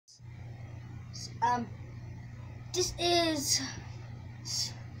Um, this is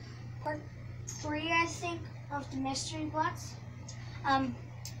part 3, I think, of the mystery box.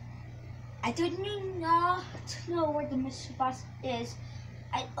 I didn't not know where the mystery box is.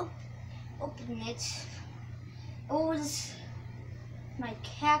 I opened it. It was my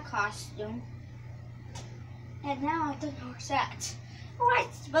cat costume, and now I don't know where's that. Why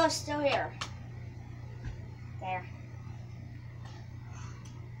it's both still here? There.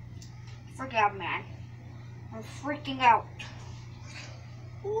 Forget, man. I'm freaking out.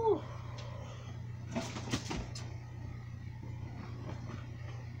 Ooh.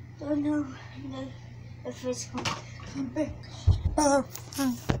 Don't know if it's going to come back.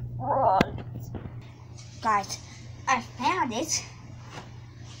 Guys, I found it.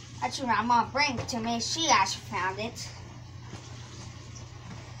 Actually, my mom bring it to me. She actually found it.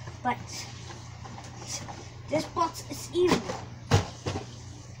 But this box is evil.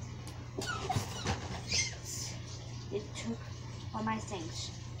 It took all my things.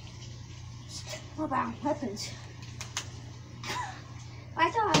 What about weapons? I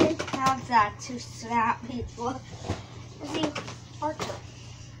thought I found that to slap people. I think Arthur.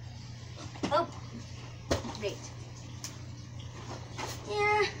 Oh, great.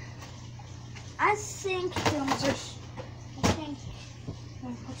 Yeah, I think those are.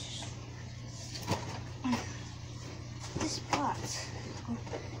 This box.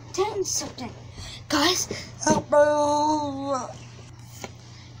 10 something. Guys,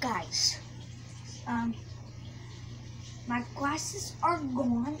 guys, my glasses are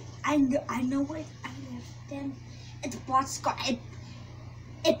gone. I know where I left them. And the box got it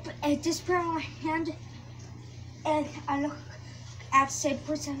just put on my hand, and I look at the same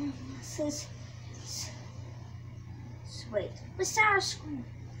person and says, "Wait, what's our screen?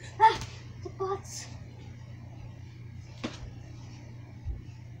 Ah, the box."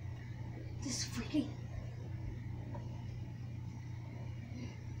 This is freaky.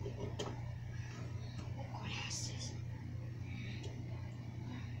 Glasses.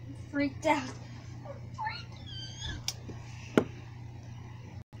 I'm freaked out.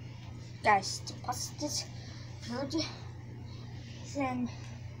 Guys, the box disappeared. Then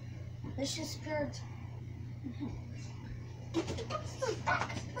this disappeared.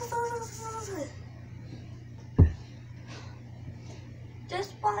 This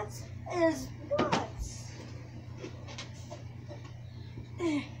box is nuts.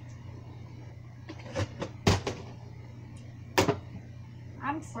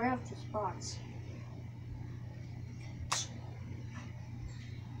 I'm afraid of this box.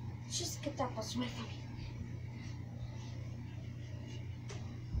 Just get that box away from me.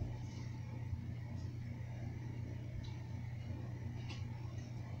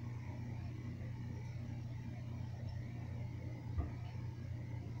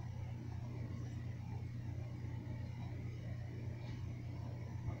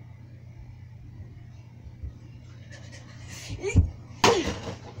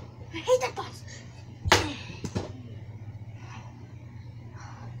 I hate that box.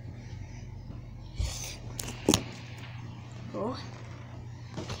 Go.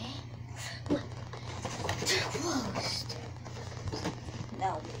 Okay. Closed.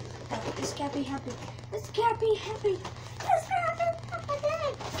 No. No, this can't be happy. This can't be happy. This can't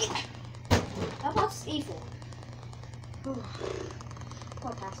be happy. That box is evil. Ooh. Go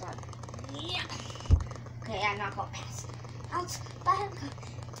pass out. Yeah. Okay, I'm not gonna pass. Out. Back.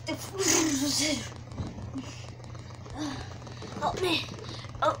 The food. Help me.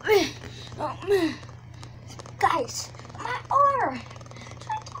 Help me. Help me. Guys, my arm.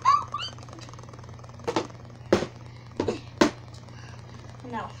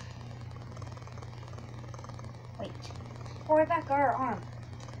 No. Wait. Pour back our arm.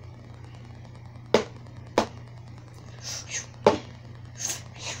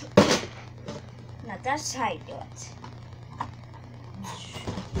 Now that's how you do it.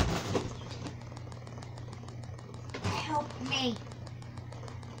 Help me.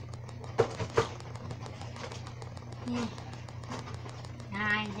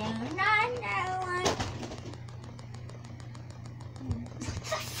 I do not know.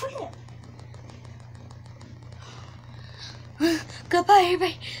 Goodbye,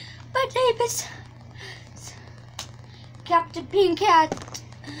 everybody. My name is Captain Pink Cat.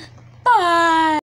 Bye.